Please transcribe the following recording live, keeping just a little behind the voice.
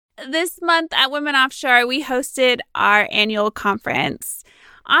this month at Women Offshore, we hosted our annual conference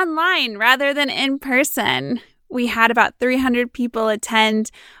online rather than in person. We had about 300 people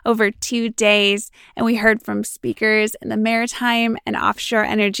attend over 2 days, and we heard from speakers in the maritime and offshore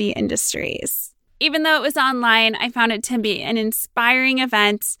energy industries. Even though it was online, I found it to be an inspiring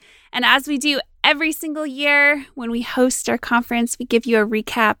event. And as we do every single year when we host our conference, we give you a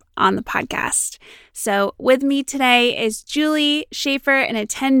recap on the podcast. So with me today is Julie Schaefer, an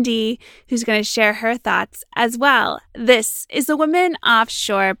attendee who's going to share her thoughts as well. This is the Women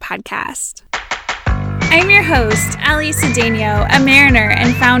Offshore podcast. I'm your host, Ali Cedeno, a mariner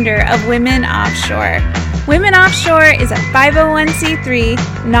and founder of Women Offshore. Women Offshore is a 501c3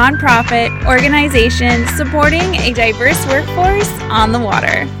 nonprofit organization supporting a diverse workforce on the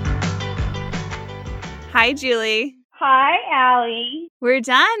water. Hi, Julie. Hi, Ali. We're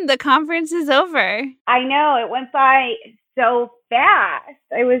done. The conference is over. I know. It went by so fast.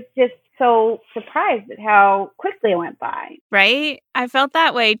 I was just so surprised at how quickly it went by. Right? I felt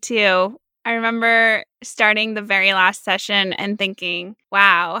that way, too. I remember starting the very last session and thinking,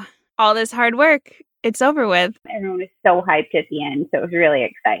 wow, all this hard work, it's over with. Everyone was so hyped at the end, so it was really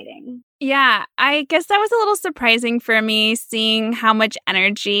exciting. Yeah, I guess that was a little surprising for me, seeing how much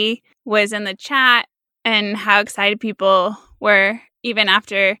energy was in the chat and how excited people were even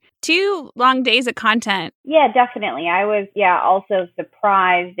after 2 long days of content. Yeah, definitely. I was, also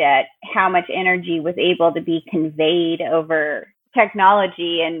surprised at how much energy was able to be conveyed over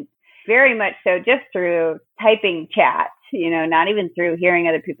technology, and very much so just through typing chat, not even through hearing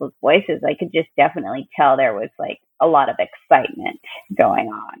other people's voices. I could just definitely tell there was a lot of excitement going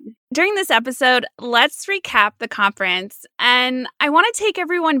on. During this episode, let's recap the conference. And I want to take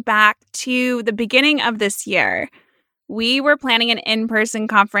everyone back to the beginning of this year. We were planning an in-person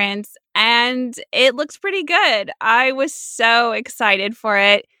conference and it looks pretty good. I was so excited for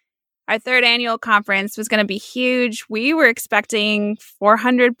it. Our 3rd annual conference was going to be huge. We were expecting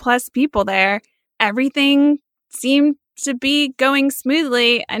 400 plus people there. Everything seemed to be going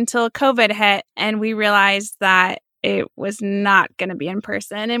smoothly until COVID hit, and we realized that it was not going to be in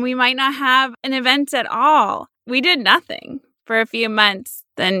person and we might not have an event at all. We did nothing for a few months.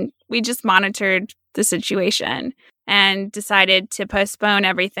 Then we just monitored the situation and decided to postpone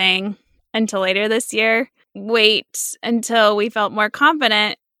everything until later this year, wait until we felt more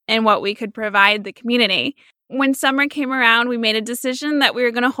confident in what we could provide the community. When summer came around, we made a decision that we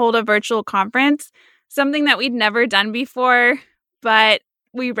were going to hold a virtual conference, something that we'd never done before, but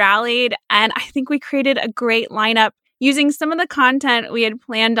we rallied, and I think we created a great lineup using some of the content we had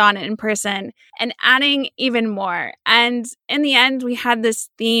planned on in person and adding even more. And in the end, we had this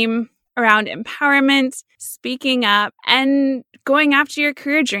theme around empowerment, speaking up, and going after your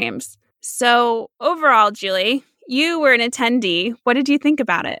career dreams. So overall, Julie, you were an attendee. What did you think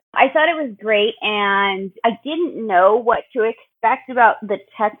about it? I thought it was great, and I didn't know what to expect about the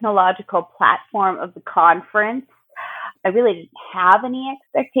technological platform of the conference. I really didn't have any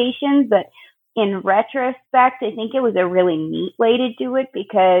expectations, but in retrospect, I think it was a really neat way to do it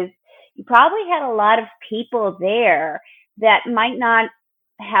because you probably had a lot of people there that might not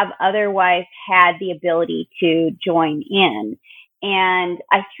have otherwise had the ability to join in. And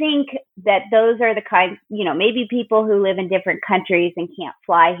I think that those are the kinds, maybe people who live in different countries and can't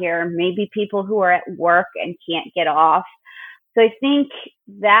fly here, maybe people who are at work and can't get off. So I think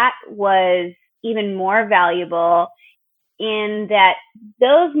that was even more valuable in that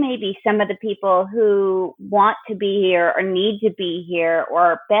those may be some of the people who want to be here or need to be here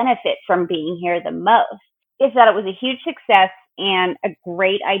or benefit from being here the most. I thought it was a huge success and a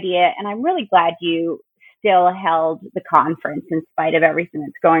great idea. And I'm really glad you still held the conference in spite of everything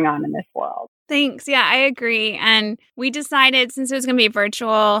that's going on in this world. Thanks. Yeah, I agree. And we decided since it was going to be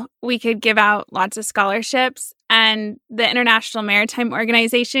virtual, we could give out lots of scholarships. And the International Maritime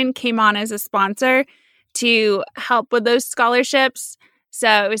Organization came on as a sponsor to help with those scholarships.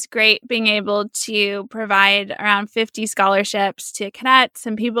 So it was great being able to provide around 50 scholarships to cadets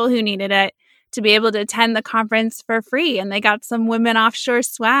and people who needed it to be able to attend the conference for free. And they got some Women Offshore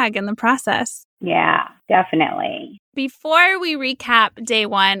swag in the process. Yeah, definitely. Before we recap day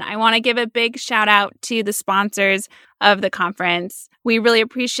one, I want to give a big shout out to the sponsors of the conference. We really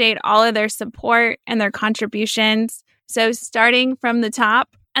appreciate all of their support and their contributions. So starting from the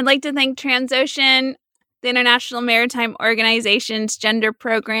top, I'd like to thank Transocean, the International Maritime Organization's gender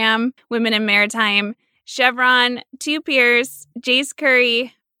program, Women in Maritime, Chevron, Two Piers, Jace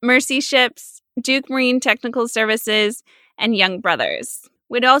Curry, Mercy Ships, Duke Marine Technical Services, and Young Brothers.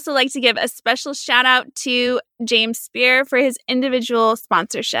 We'd also like to give a special shout out to James Spear for his individual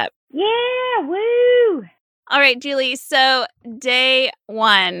sponsorship. Yeah, woo! All right, Julie. So day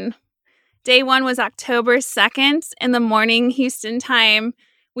one was October 2nd in the morning, Houston time.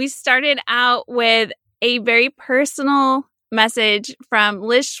 We started out with a very personal message from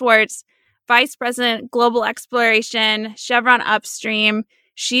Liz Schwartz, Vice President, Global Exploration, Chevron Upstream.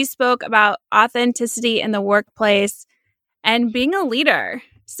 She spoke about authenticity in the workplace and being a leader.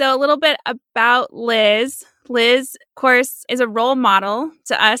 So a little bit about Liz. Liz, of course, is a role model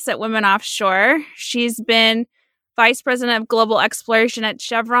to us at Women Offshore. She's been Vice President of Global Exploration at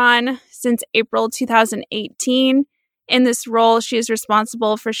Chevron since April 2018. In this role, she is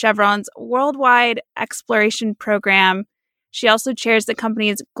responsible for Chevron's worldwide exploration program. She also chairs the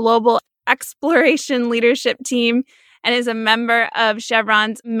company's Global Exploration Leadership Team and is a member of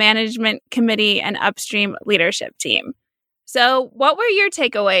Chevron's Management Committee and Upstream Leadership Team. So what were your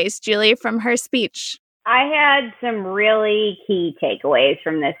takeaways, Julie, from her speech? I had some really key takeaways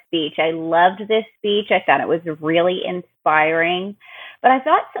from this speech. I loved this speech. I thought it was really inspiring. But I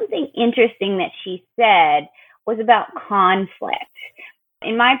thought something interesting that she said was about conflict.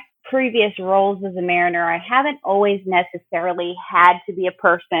 In my previous roles as a mariner, I haven't always necessarily had to be a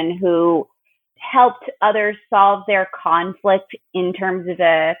person who helped others solve their conflict in terms of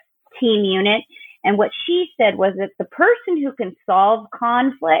a team unit. And what she said was that the person who can solve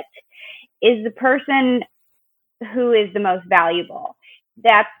conflict is the person who is the most valuable.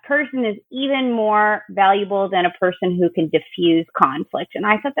 That person is even more valuable than a person who can diffuse conflict. And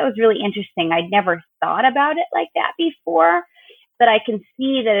I thought that was really interesting. I'd never thought about it like that before, but I can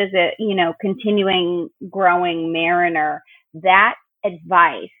see that as a, continuing growing mariner, that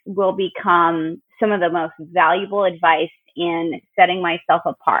advice will become some of the most valuable advice in setting myself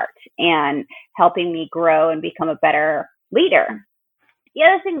apart and helping me grow and become a better leader. The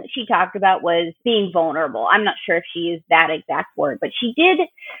other thing that she talked about was being vulnerable. I'm not sure if she used that exact word, but she did,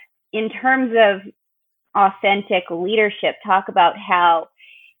 in terms of authentic leadership, talk about how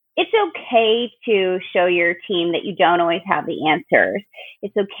it's okay to show your team that you don't always have the answers.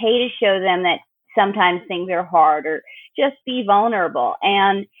 It's okay to show them that sometimes things are hard, or just be vulnerable.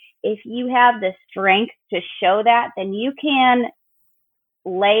 And if you have the strength to show that, then you can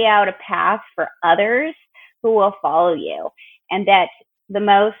lay out a path for others who will follow you. And that the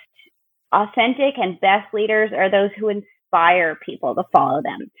most authentic and best leaders are those who inspire people to follow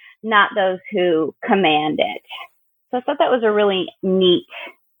them, not those who command it. So I thought that was a really neat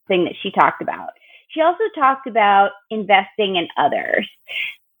thing that she talked about. She also talked about investing in others.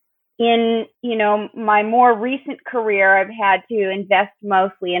 In, my more recent career, I've had to invest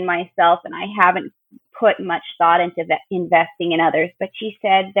mostly in myself, and I haven't put much thought into investing in others. But she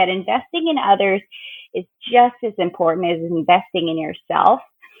said that investing in others is just as important as investing in yourself,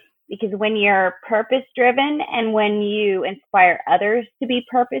 because when you're purpose-driven and when you inspire others to be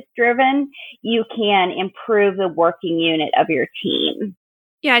purpose-driven, you can improve the working unit of your team.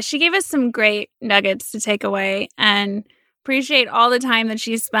 Yeah, she gave us some great nuggets to take away, and appreciate all the time that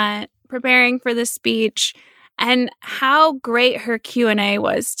she spent preparing for the speech and how great her Q&A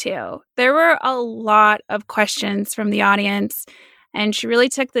was too. There were a lot of questions from the audience, and she really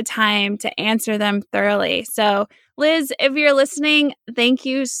took the time to answer them thoroughly. So Liz, if you're listening, thank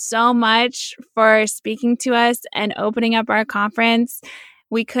you so much for speaking to us and opening up our conference.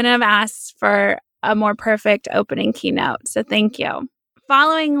 We couldn't have asked for a more perfect opening keynote, so thank you.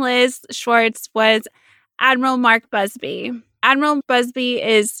 Following Liz Schwartz was Admiral Mark Busby. Admiral Busby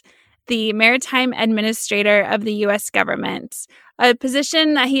is the Maritime Administrator of the U.S. government, a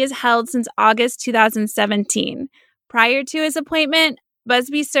position that he has held since August 2017. Prior to his appointment,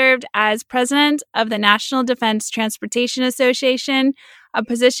 Busby served as president of the National Defense Transportation Association, a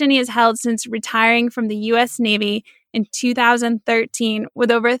position he has held since retiring from the U.S. Navy in 2013 with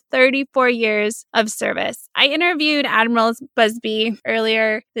over 34 years of service. I interviewed Admiral Busby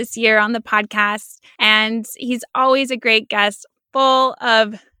earlier this year on the podcast, and he's always a great guest, full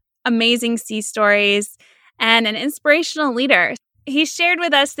of amazing sea stories and an inspirational leader. He shared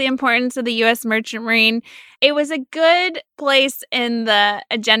with us the importance of the U.S. Merchant Marine. It was a good place in the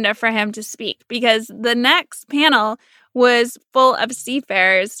agenda for him to speak because the next panel was full of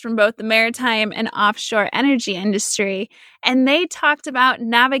seafarers from both the maritime and offshore energy industry, and they talked about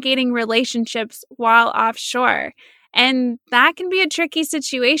navigating relationships while offshore. And that can be a tricky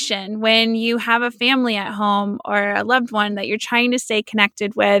situation when you have a family at home or a loved one that you're trying to stay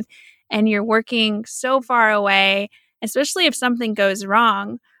connected with and you're working so far away, especially if something goes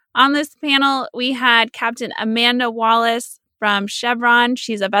wrong. On this panel, we had Captain Amanda Wallace from Chevron.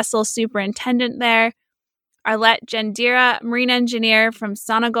 She's a vessel superintendent there. Arlette Gendira, marine engineer from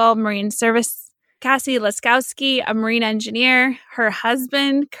Senegal Marine Service. Cassie Laskowski, a marine engineer, her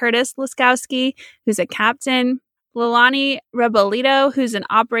husband, Curtis Laskowski, who's a captain, Lilani Rebolito, who's an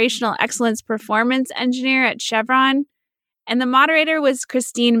operational excellence performance engineer at Chevron, and the moderator was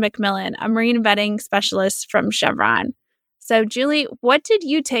Christine McMillan, a marine vetting specialist from Chevron. So, Julie, what did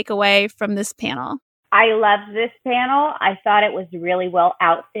you take away from this panel? I loved this panel. I thought it was really well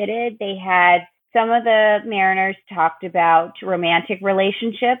outfitted. They had some of the mariners talked about romantic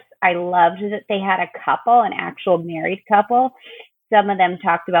relationships. I loved that they had a couple, an actual married couple. Some of them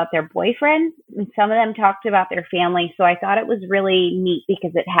talked about their boyfriends, and some of them talked about their family. So I thought it was really neat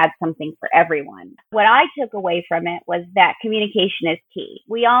because it had something for everyone. What I took away from it was that communication is key.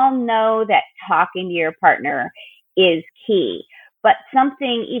 We all know that talking to your partner is key. But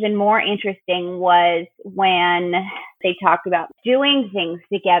something even more interesting was when they talked about doing things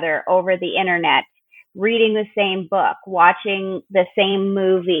together over the internet, reading the same book, watching the same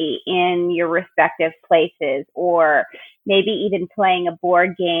movie in your respective places, or maybe even playing a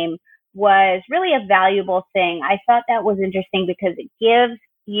board game was really a valuable thing. I thought that was interesting because it gives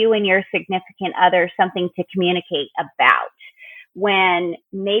you and your significant other something to communicate about when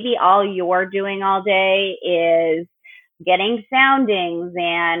maybe all you're doing all day is getting soundings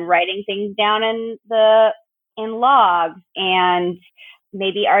and writing things down in logs and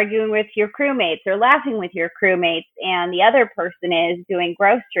maybe arguing with your crewmates or laughing with your crewmates, and the other person is doing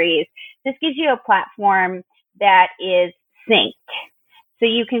groceries. This gives you a platform that is synced, so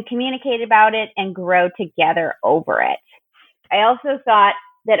you can communicate about it and grow together over it. I also thought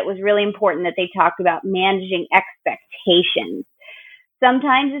that it was really important that they talked about managing expectations.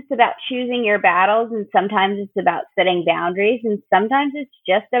 Sometimes it's about choosing your battles, and sometimes it's about setting boundaries, and sometimes it's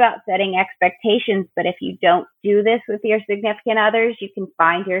just about setting expectations. But if you don't do this with your significant others, you can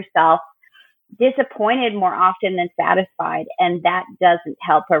find yourself disappointed more often than satisfied, and that doesn't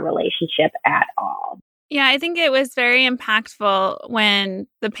help a relationship at all. Yeah, I think it was very impactful when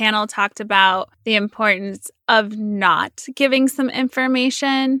the panel talked about the importance of not giving some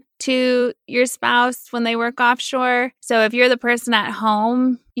information to your spouse when they work offshore. So if you're the person at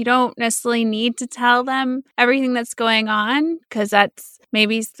home, you don't necessarily need to tell them everything that's going on, because that's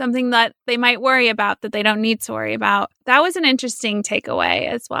maybe something that they might worry about that they don't need to worry about. That was an interesting takeaway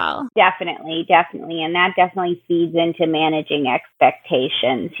as well. Definitely. And that definitely feeds into managing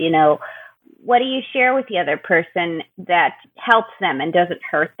expectations. You know, what do you share with the other person that helps them and doesn't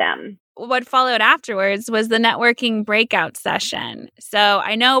hurt them? What followed afterwards was the networking breakout session. So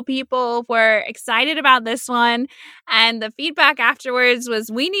I know people were excited about this one, and the feedback afterwards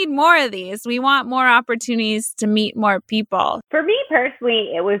was, we need more of these. We want more opportunities to meet more people. For me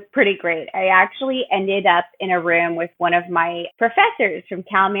personally, it was pretty great. I actually ended up in a room with one of my professors from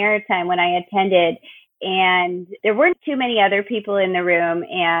Cal Maritime when I attended, and there weren't too many other people in the room,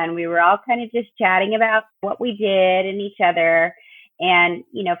 and we were all kind of just chatting about what we did and each other. And,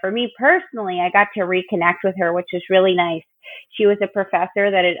 you know, for me personally, I got to reconnect with her, which was really nice. She was a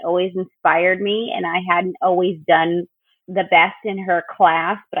professor that had always inspired me, and I hadn't always done the best in her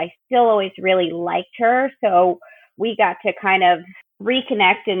class, but I still always really liked her. So we got to kind of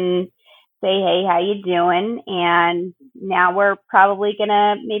reconnect and say, hey, how you doing? And now we're probably going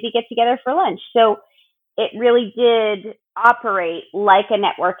to maybe get together for lunch. So it really did operate like a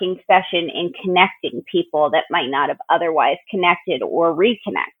networking session in connecting people that might not have otherwise connected or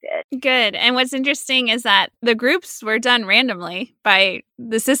reconnected. Good. And what's interesting is that the groups were done randomly by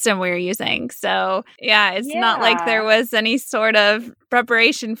the system we were using. So yeah, it's not like there was any sort of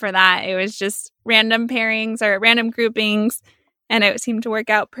preparation for that. It was just random pairings or random groupings, and it seemed to work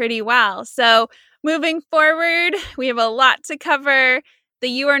out pretty well. So moving forward, we have a lot to cover. The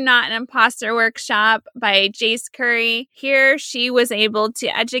You Are Not an Imposter workshop by Jace Curry. Here, she was able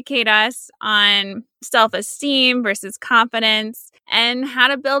to educate us on self-esteem versus confidence and how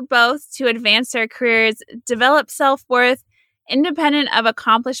to build both to advance our careers, develop self-worth, independent of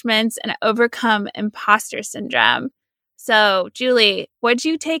accomplishments, and overcome imposter syndrome. So, Julie, what'd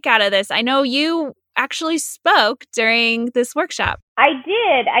you take out of this? I know you actually spoke during this workshop. I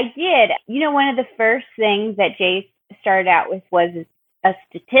did. You know, one of the first things that Jace started out with was a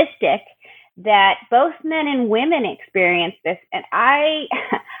statistic that both men and women experience this. And I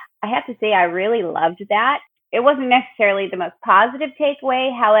have to say, I really loved that. It wasn't necessarily the most positive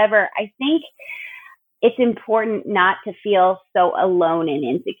takeaway. However, I think it's important not to feel so alone in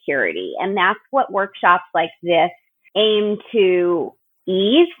insecurity. And that's what workshops like this aim to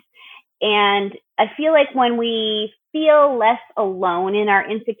ease. And I feel like when we feel less alone in our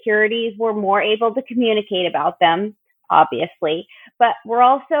insecurities, we're more able to communicate about them, obviously, but we're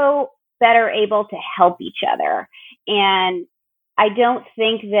also better able to help each other. And I don't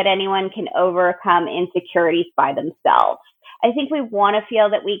think that anyone can overcome insecurities by themselves. I think we want to feel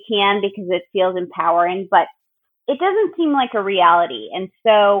that we can because it feels empowering, but it doesn't seem like a reality. And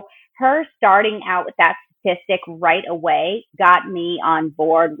so her starting out with that statistic right away got me on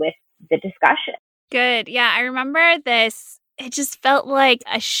board with the discussion. Good. Yeah, I remember this. It just felt like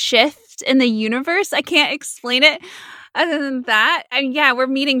a shift in the universe. I can't explain it other than that. I mean, yeah, we're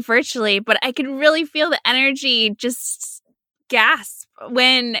meeting virtually, but I could really feel the energy just gasp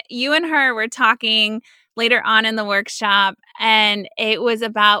when you and her were talking later on in the workshop, and it was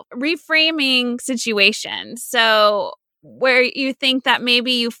about reframing situations. So where you think that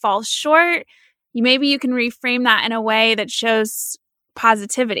maybe you fall short, maybe you can reframe that in a way that shows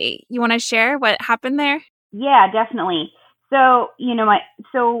positivity. You want to share what happened there? Yeah, definitely. So,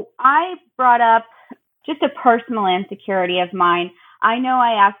 so I brought up just a personal insecurity of mine. I know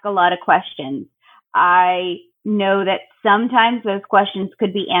I ask a lot of questions. I know that sometimes those questions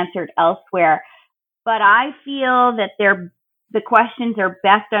could be answered elsewhere, but I feel that the questions are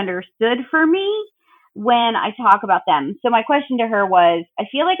best understood for me when I talk about them. So my question to her was, I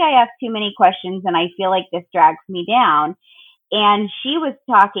feel like I ask too many questions and I feel like this drags me down. And she was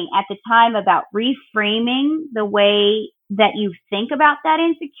talking at the time about reframing the way that you think about that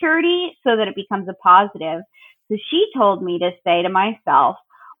insecurity so that it becomes a positive. So she told me to say to myself,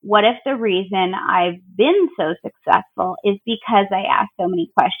 what if the reason I've been so successful is because I asked so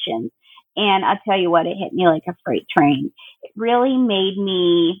many questions? And I'll tell you what, it hit me like a freight train. It really made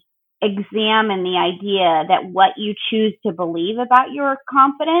me examine the idea that what you choose to believe about your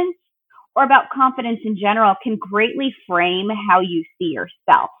confidence or about confidence in general can greatly frame how you see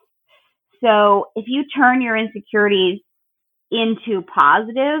yourself. So if you turn your insecurities into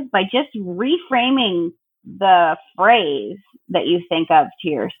positive by just reframing the phrase that you think of to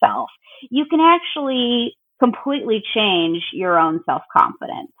yourself, you can actually completely change your own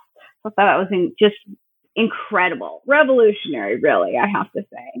self-confidence. So I thought that was just incredible, revolutionary, really, I have to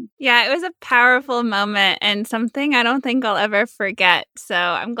say. Yeah, it was a powerful moment and something I don't think I'll ever forget. So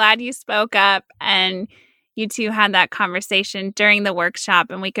I'm glad you spoke up and you two had that conversation during the workshop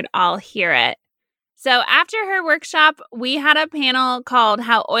and we could all hear it. So after her workshop, we had a panel called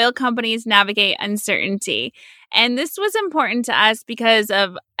How Oil Companies Navigate Uncertainty. And this was important to us because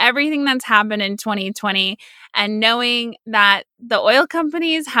of everything that's happened in 2020 and knowing that the oil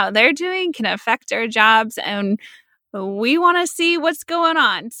companies, how they're doing can affect our jobs, and we want to see what's going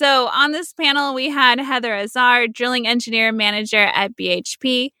on. So on this panel, we had Heather Azar, Drilling Engineer Manager at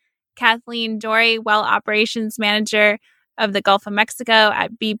BHP, Kathleen Dory, Well Operations Manager of the Gulf of Mexico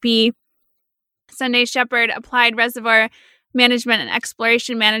at BP, Sunday Shepard, Applied Reservoir Management and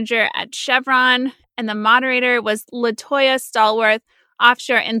Exploration Manager at Chevron, and the moderator was Latoya Stallworth,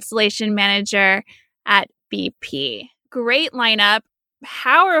 Offshore Installation Manager at BP. Great lineup,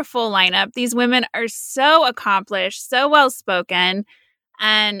 powerful lineup. These women are so accomplished, so well-spoken,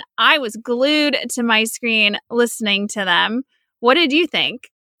 and I was glued to my screen listening to them. What did you think?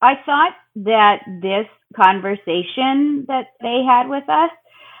 I thought that this conversation that they had with us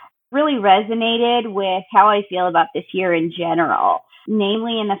really resonated with how I feel about this year in general,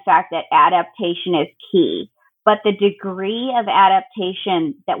 namely in the fact that adaptation is key, but the degree of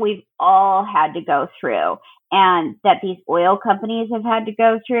adaptation that we've all had to go through and that these oil companies have had to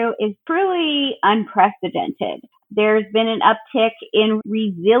go through is truly unprecedented. There's been an uptick in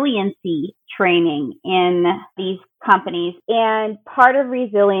resiliency training in these companies, and part of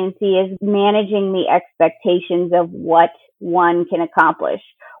resiliency is managing the expectations of what one can accomplish,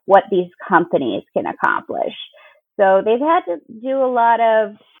 what these companies can accomplish. So they've had to do a lot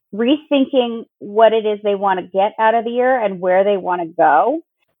of rethinking what it is they want to get out of the year and where they want to go.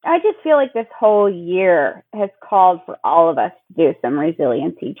 I just feel like this whole year has called for all of us to do some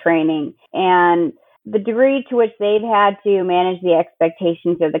resiliency training, and the degree to which they've had to manage the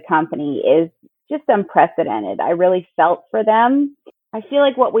expectations of the company is just unprecedented. I really felt for them. I feel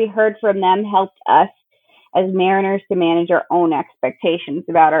like what we heard from them helped us as mariners to manage our own expectations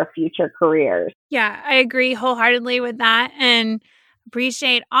about our future careers. Yeah, I agree wholeheartedly with that and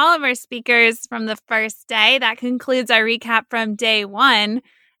appreciate all of our speakers from the first day. That concludes our recap from day one.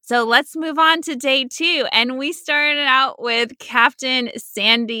 So let's move on to day two. And we started out with Captain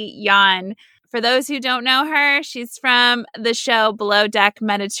Sandy Yawn. For those who don't know her, she's from the show Below Deck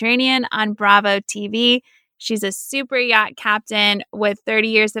Mediterranean on Bravo TV. She's a super yacht captain with 30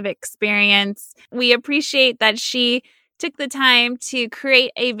 years of experience. We appreciate that she took the time to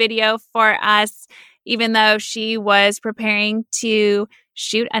create a video for us, even though she was preparing to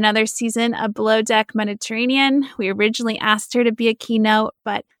shoot another season of Below Deck Mediterranean. We originally asked her to be a keynote,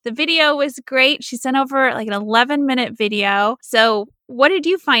 but the video was great. She sent over like an 11-minute video. So what did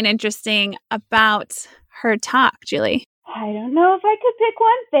you find interesting about her talk, Julie? I don't know if I could pick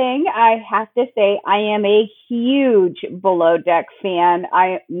one thing. I have to say I am a huge Below Deck fan.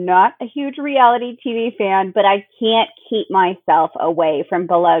 I'm not a huge reality TV fan, but I can't keep myself away from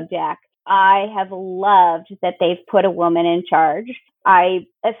Below Deck. I have loved that they've put a woman in charge. I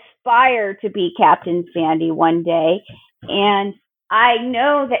aspire to be Captain Sandy one day, and I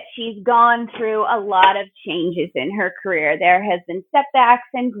know that she's gone through a lot of changes in her career. There has been setbacks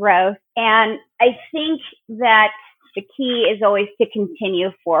and growth, and I think that the key is always to continue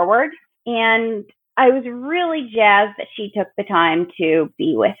forward. And I was really jazzed that she took the time to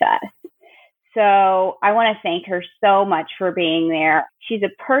be with us. So I want to thank her so much for being there. She's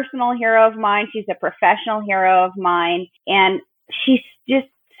a personal hero of mine. She's a professional hero of mine. And she's just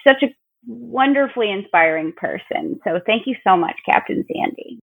such a wonderfully inspiring person. So thank you so much, Captain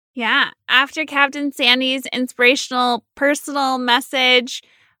Sandy. Yeah. After Captain Sandy's inspirational personal message,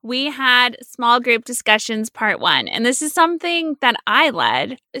 we had small group discussions part 1, and this is something that I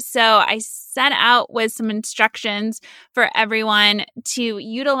led. So I set out with some instructions for everyone to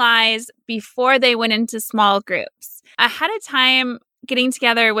utilize before they went into small groups. Ahead of time, getting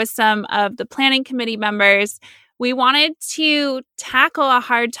together with some of the planning committee members, we wanted to tackle a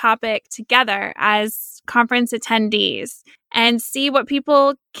hard topic together as conference attendees and see what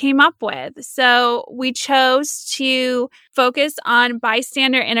people came up with. So we chose to focus on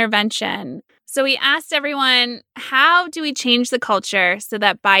bystander intervention. So we asked everyone, how do we change the culture so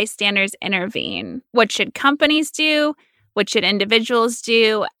that bystanders intervene? What should companies do? What should individuals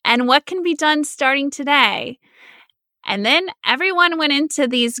do? And what can be done starting today? And then everyone went into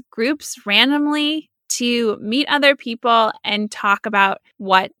these groups randomly to meet other people and talk about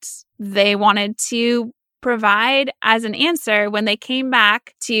what they wanted to provide as an answer when they came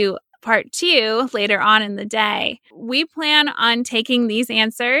back to part 2 later on in the day. We plan on taking these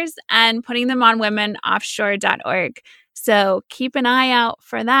answers and putting them on womenoffshore.org. So keep an eye out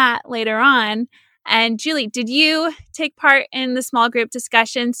for that later on. And Julie, did you take part in the small group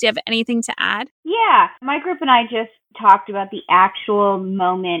discussions? Do you have anything to add? Yeah, my group and I just talked about the actual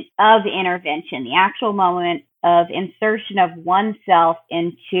moment of intervention, the actual moment of insertion of oneself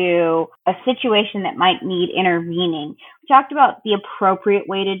into a situation that might need intervening. We talked about the appropriate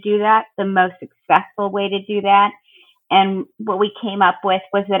way to do that, the most successful way to do that. And what we came up with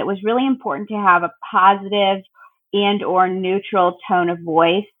was that it was really important to have a positive and or neutral tone of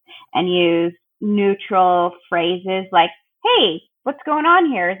voice and use neutral phrases like, hey, what's going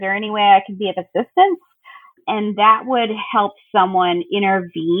on here? Is there any way I can be of assistance? And that would help someone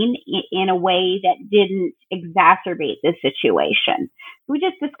intervene in a way that didn't exacerbate the situation. We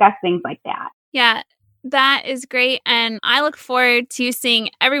just discussed things like that. Yeah, that is great. And I look forward to seeing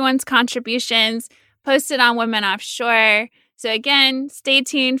everyone's contributions posted on Women Offshore. So again, stay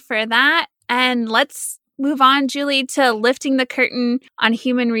tuned for that. And let's move on, Julie, to lifting the curtain on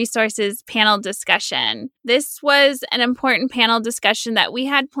human resources panel discussion. This was an important panel discussion that we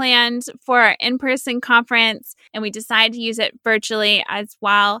had planned for our in-person conference, and we decided to use it virtually as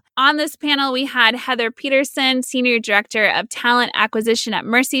well. On this panel, we had Heather Peterson, Senior Director of Talent Acquisition at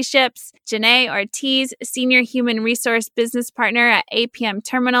Mercy Ships, Janae Ortiz, Senior Human Resource Business Partner at APM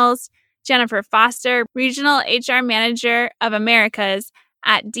Terminals, Jennifer Foster, Regional HR Manager of Americas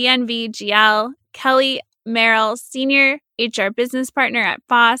at DNV GL, Kelly Merrill, Senior HR Business Partner at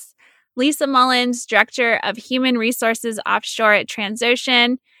Foss, Lisa Mullins, Director of Human Resources Offshore at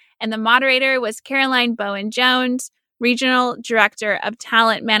Transocean, and the moderator was Caroline Bowen-Jones, Regional Director of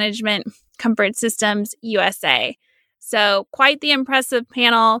Talent Management, Comfort Systems USA. So quite the impressive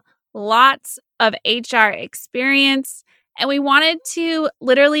panel, lots of HR experience, and we wanted to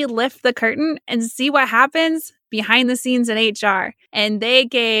literally lift the curtain and see what happens behind the scenes in HR. And they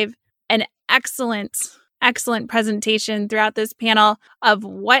gave an excellent presentation throughout this panel of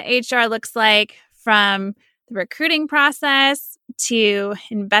what HR looks like, from the recruiting process to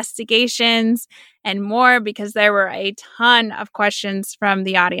investigations and more, because there were a ton of questions from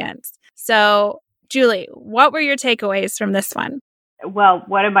the audience. So, Julie, what were your takeaways from this one? Well,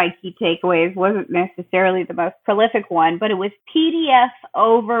 one of my key takeaways wasn't necessarily the most prolific one, but it was PDF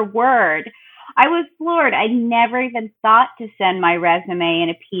over Word. I was floored. I never even thought to send my resume in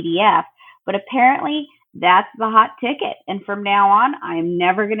a PDF, but apparently that's the hot ticket. And from now on, I'm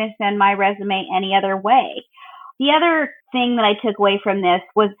never going to send my resume any other way. The other thing that I took away from this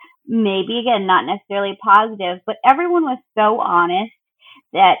was maybe, again, not necessarily positive, but everyone was so honest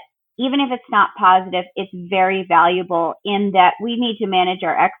that even if it's not positive, it's very valuable in that we need to manage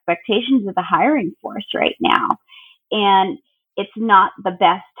our expectations of the hiring force right now. And it's not the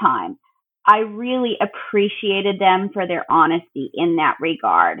best time. I really appreciated them for their honesty in that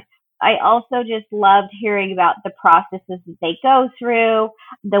regard. I also just loved hearing about the processes that they go through,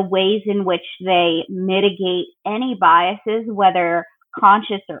 the ways in which they mitigate any biases, whether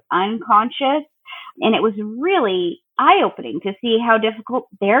conscious or unconscious. And it was really eye-opening to see how difficult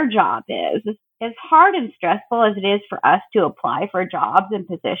their job is. As hard and stressful as it is for us to apply for jobs and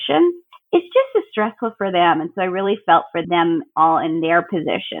positions, it's just as stressful for them. And so I really felt for them all in their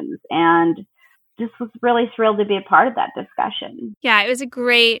positions and just was really thrilled to be a part of that discussion. Yeah, it was a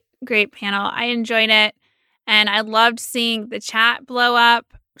great panel. I enjoyed it. And I loved seeing the chat blow up.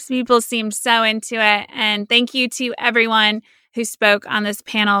 People seemed so into it. And thank you to everyone who spoke on this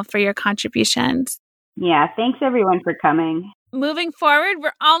panel for your contributions. Yeah, thanks everyone for coming. Moving forward,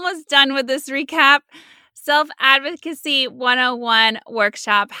 we're almost done with this recap. Self-Advocacy 101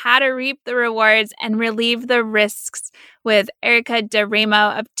 workshop, How to Reap the Rewards and Relieve the Risks with Erica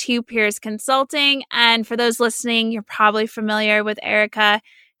DeRemo of Two Peers Consulting. And for those listening, you're probably familiar with Erica.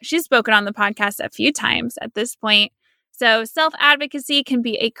 She's spoken on the podcast a few times at this point. So self-advocacy can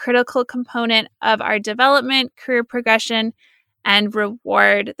be a critical component of our development, career progression, and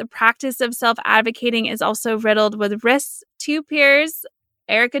reward. The practice of self-advocating is also riddled with risks. Two Peers,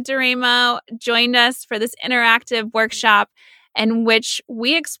 Erica DeRemo, joined us for this interactive workshop in which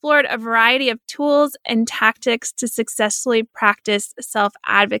we explored a variety of tools and tactics to successfully practice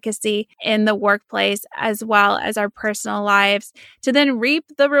self-advocacy in the workplace as well as our personal lives to then reap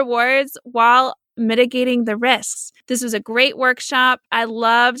the rewards while mitigating the risks. This was a great workshop. I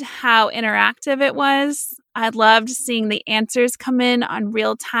loved how interactive it was. I loved seeing the answers come in on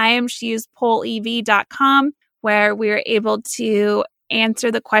real time. She used pollev.com where we were able to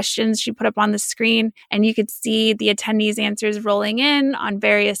answer the questions she put up on the screen, and you could see the attendees' answers rolling in on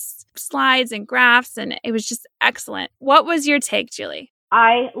various slides and graphs, and it was just excellent. What was your take, Julie?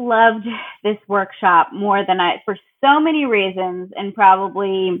 I loved this workshop more than for so many reasons, and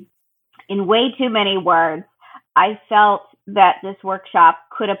probably in way too many words. I felt that this workshop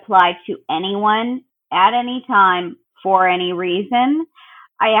could apply to anyone at any time for any reason.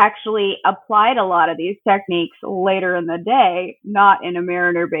 I actually applied a lot of these techniques later in the day, not in a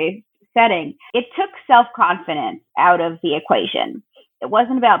Mariner-based setting. It took self-confidence out of the equation. It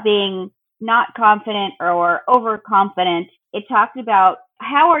wasn't about being not confident or overconfident. It talked about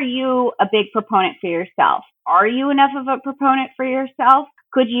how are you a big proponent for yourself? Are you enough of a proponent for yourself?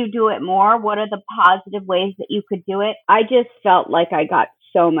 Could you do it more? What are the positive ways that you could do it? I just felt like I got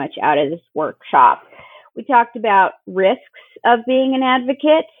so much out of this workshop. We talked about risks of being an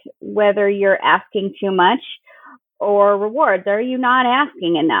advocate, whether you're asking too much, or rewards. Are you not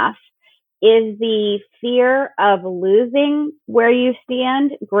asking enough? Is the fear of losing where you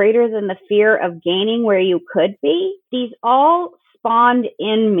stand greater than the fear of gaining where you could be? These all spawned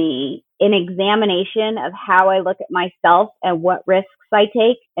in me an examination of how I look at myself and what risks I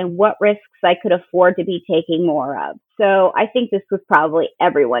take and what risks I could afford to be taking more of. So I think this was probably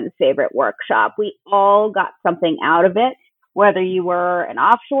everyone's favorite workshop. We all got something out of it, whether you were an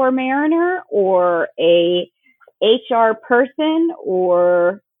offshore mariner or a HR person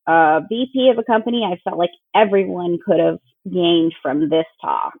or a VP of a company. I felt like everyone could have gained from this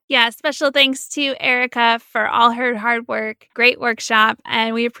talk. Yeah, special thanks to Erica for all her hard work. Great workshop.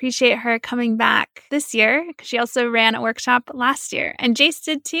 And we appreciate her coming back this year because she also ran a workshop last year. And Jace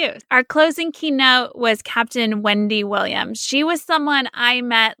did too. Our closing keynote was Captain Wendy Williams. She was someone I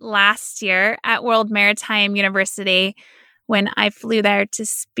met last year at World Maritime University when I flew there to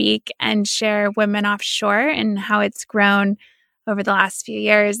speak and share Women Offshore and how it's grown over the last few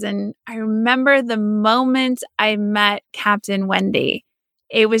years. And I remember the moment I met Captain Wendy.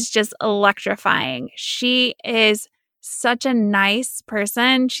 It was just electrifying. She is such a nice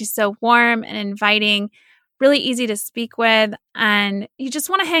person. She's so warm and inviting, really easy to speak with, and you just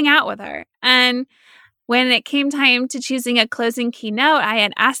want to hang out with her. And when it came time to choosing a closing keynote, I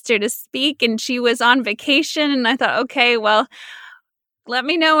had asked her to speak and she was on vacation. And I thought, okay, well, let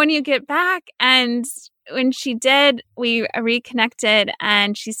me know when you get back. And when she did, we reconnected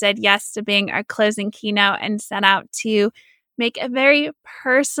and she said yes to being our closing keynote and set out to make a very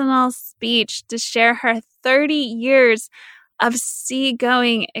personal speech to share her 30 years of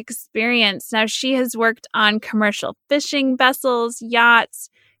seagoing experience. Now, she has worked on commercial fishing vessels, yachts,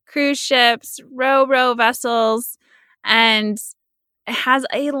 cruise ships, ro-ro vessels, and has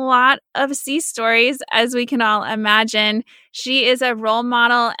a lot of sea stories, as we can all imagine. She is a role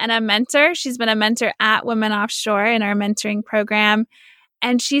model and a mentor. She's been a mentor at Women Offshore in our mentoring program.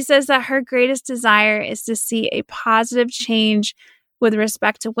 And she says that her greatest desire is to see a positive change with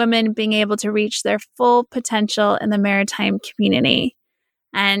respect to women being able to reach their full potential in the maritime community.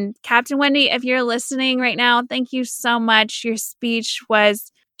 And Captain Wendy, if you're listening right now, thank you so much. Your speech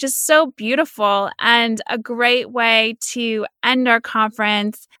was just so beautiful and a great way to end our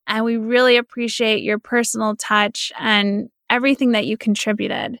conference. And we really appreciate your personal touch and everything that you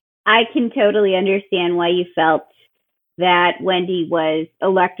contributed. I can totally understand why you felt that Wendy was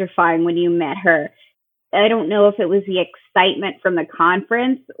electrifying when you met her. I don't know if it was the excitement from the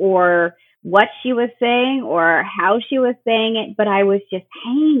conference or what she was saying or how she was saying it, but I was just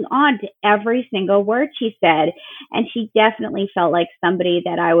hanging on to every single word she said. And she definitely felt like somebody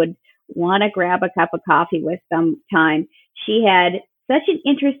that I would want to grab a cup of coffee with sometime. She had such an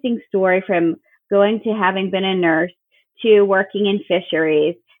interesting story from going to having been a nurse to working in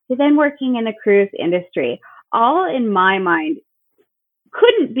fisheries to then working in the cruise industry. All in my mind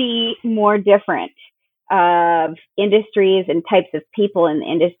couldn't be more different of industries and types of people in the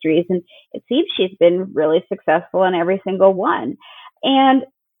industries. And it seems she's been really successful in every single one. And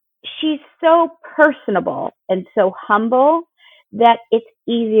she's so personable and so humble that it's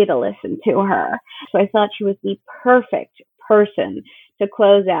easy to listen to her. So I thought she was the perfect person to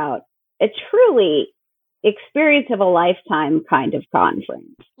close out a truly experience of a lifetime kind of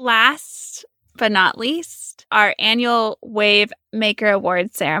conference. Last but not least, our annual Wave Maker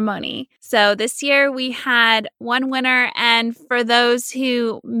Award ceremony. So this year we had one winner, and for those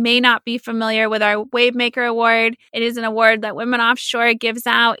who may not be familiar with our Wave Maker Award, it is an award that Women Offshore gives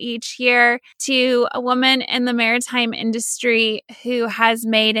out each year to a woman in the maritime industry who has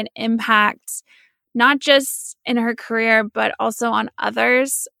made an impact, not just in her career, but also on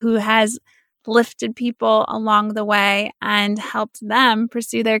others, who has lifted people along the way and helped them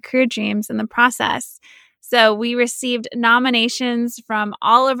pursue their career dreams in the process. So we received nominations from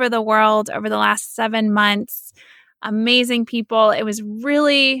all over the world over the last 7 months. Amazing people. It was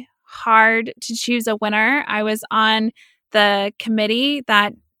really hard to choose a winner. I was on the committee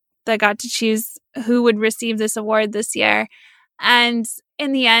that got to choose who would receive this award this year. And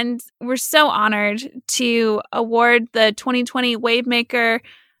in the end, we're so honored to award the 2020 Wavemaker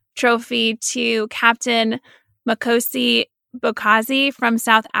Trophy to Captain Makosi Bokazi from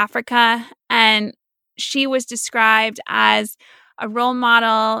South Africa. And she was described as a role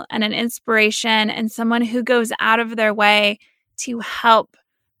model and an inspiration and someone who goes out of their way to help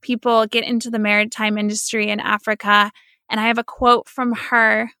people get into the maritime industry in Africa. And I have a quote from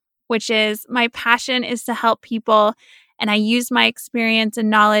her, which is, "My passion is to help people, and I use my experience and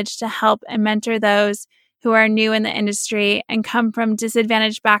knowledge to help and mentor those who are new in the industry and come from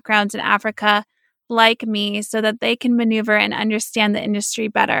disadvantaged backgrounds in Africa like me so that they can maneuver and understand the industry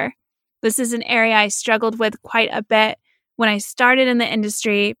better. This is an area I struggled with quite a bit when I started in the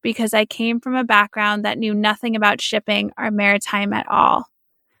industry because I came from a background that knew nothing about shipping or maritime at all."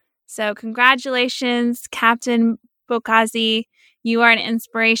 So congratulations, Captain Bokazi. You are an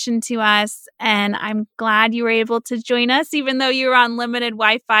inspiration to us, and I'm glad you were able to join us, even though you were on limited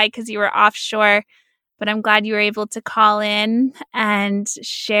Wi-Fi because you were offshore. But I'm glad you were able to call in and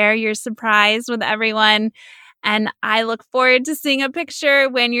share your surprise with everyone. And I look forward to seeing a picture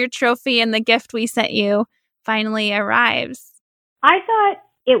when your trophy and the gift we sent you finally arrives. I thought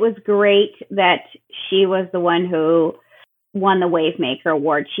it was great that she was the one who won the Wavemaker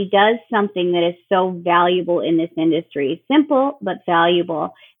Award. She does something that is so valuable in this industry. Simple, but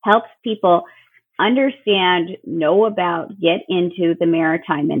valuable. Helps people understand, know about, get into the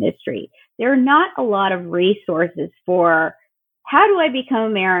maritime industry. There are not a lot of resources for how do I become a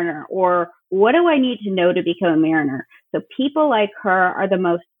mariner, or what do I need to know to become a mariner? So people like her are the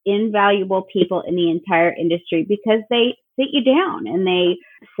most invaluable people in the entire industry because they sit you down and they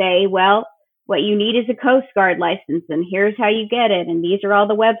say, well, what you need is a Coast Guard license, and here's how you get it, and these are all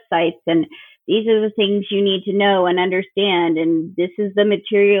the websites, and these are the things you need to know and understand, and this is the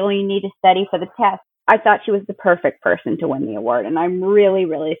material you need to study for the test. I thought she was the perfect person to win the award, and I'm really,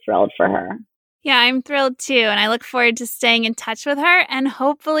 really thrilled for her. Yeah, I'm thrilled too, and I look forward to staying in touch with her and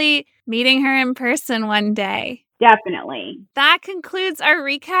hopefully meeting her in person one day. Definitely. That concludes our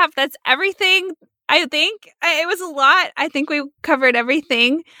recap. That's everything, I think. It was a lot. I think we covered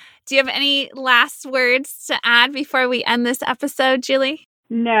everything. Do you have any last words to add before we end this episode, Julie?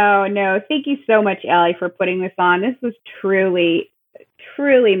 No. Thank you so much, Allie, for putting this on. This was truly,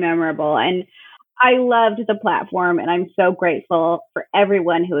 truly memorable. And I loved the platform, and I'm so grateful for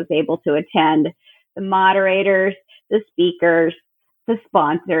everyone who was able to attend, the moderators, the speakers, the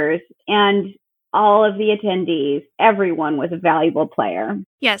sponsors, and all of the attendees. Everyone was a valuable player.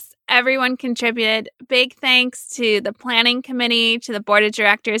 Yes, everyone contributed. Big thanks to the planning committee, to the board of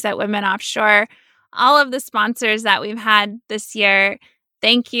directors at Women Offshore, all of the sponsors that we've had this year.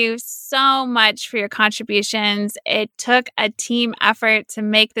 Thank you so much for your contributions. It took a team effort to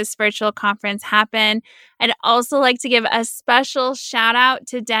make this virtual conference happen. I'd also like to give a special shout out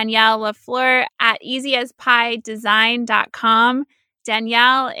to Danielle LaFleur at easyaspiedesign.com.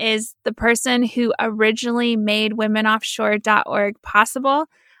 Danielle is the person who originally made womenoffshore.org possible.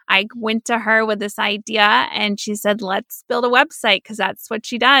 I went to her with this idea and she said, let's build a website because that's what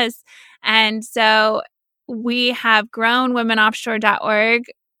she does. And so we have grown womenoffshore.org.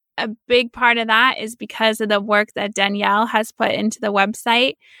 A big part of that is because of the work that Danielle has put into the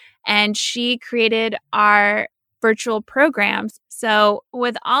website, and she created our virtual programs. So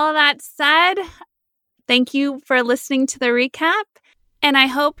with all of that said, thank you for listening to the recap, and I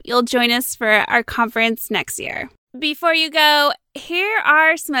hope you'll join us for our conference next year. Before you go, here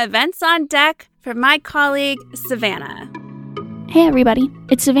are some events on deck from my colleague, Savannah. Hey everybody,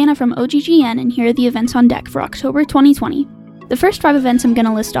 it's Savannah from OGGN, and here are the events on deck for October 2020. The first 5 events I'm going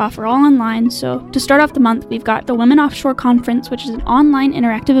to list off are all online, so to start off the month, we've got the Women Offshore Conference, which is an online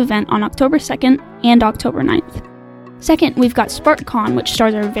interactive event on October 2nd and October 9th. Second, we've got SparkCon, which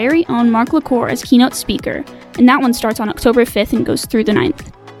stars our very own Mark LaCour as keynote speaker, and that one starts on October 5th and goes through the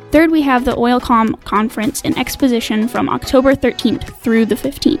 9th. Third, we have the OilCom Conference and Exposition from October 13th through the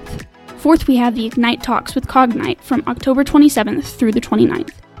 15th. Fourth, we have the Ignite Talks with Cognite from October 27th through the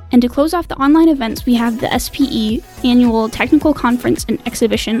 29th. And to close off the online events, we have the SPE Annual Technical Conference and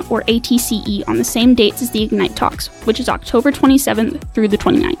Exhibition, or ATCE, on the same dates as the Ignite Talks, which is October 27th through the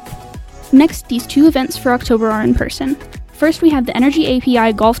 29th. Next, these 2 events for October are in person. First, we have the Energy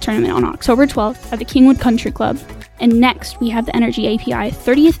API Golf Tournament on October 12th at the Kingwood Country Club. And next, we have the Energy API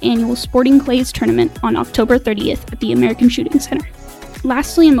 30th Annual Sporting Clays Tournament on October 30th at the American Shooting Center.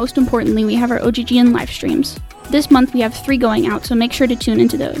 Lastly, and most importantly, we have our OGGN live streams. This month we have 3 going out, so make sure to tune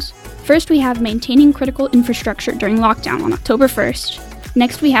into those. First, we have Maintaining Critical Infrastructure During Lockdown on October 1st.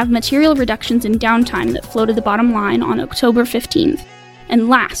 Next, we have Material Reductions in Downtime That Flow to the Bottom Line on October 15th. And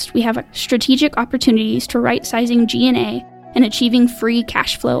last, we have Strategic Opportunities to Right-Sizing G&A and Achieving Free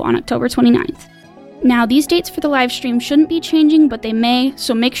Cash Flow on October 29th. Now, these dates for the live stream shouldn't be changing, but they may,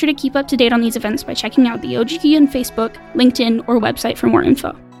 so make sure to keep up to date on these events by checking out the OGGN Facebook, LinkedIn, or website for more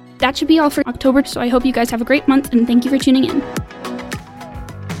info. That should be all for October, so I hope you guys have a great month, and thank you for tuning in.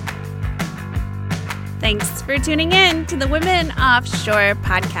 Thanks for tuning in to the Women Offshore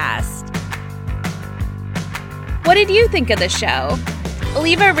podcast. What did you think of the show?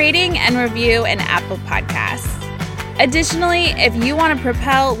 Leave a rating and review in Apple Podcasts. Additionally, if you want to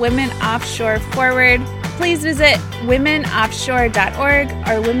propel Women Offshore forward, please visit womenoffshore.org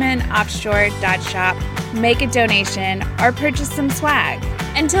or womenoffshore.shop, make a donation, or purchase some swag.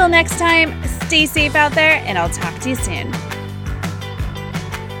 Until next time, stay safe out there, and I'll talk to you soon.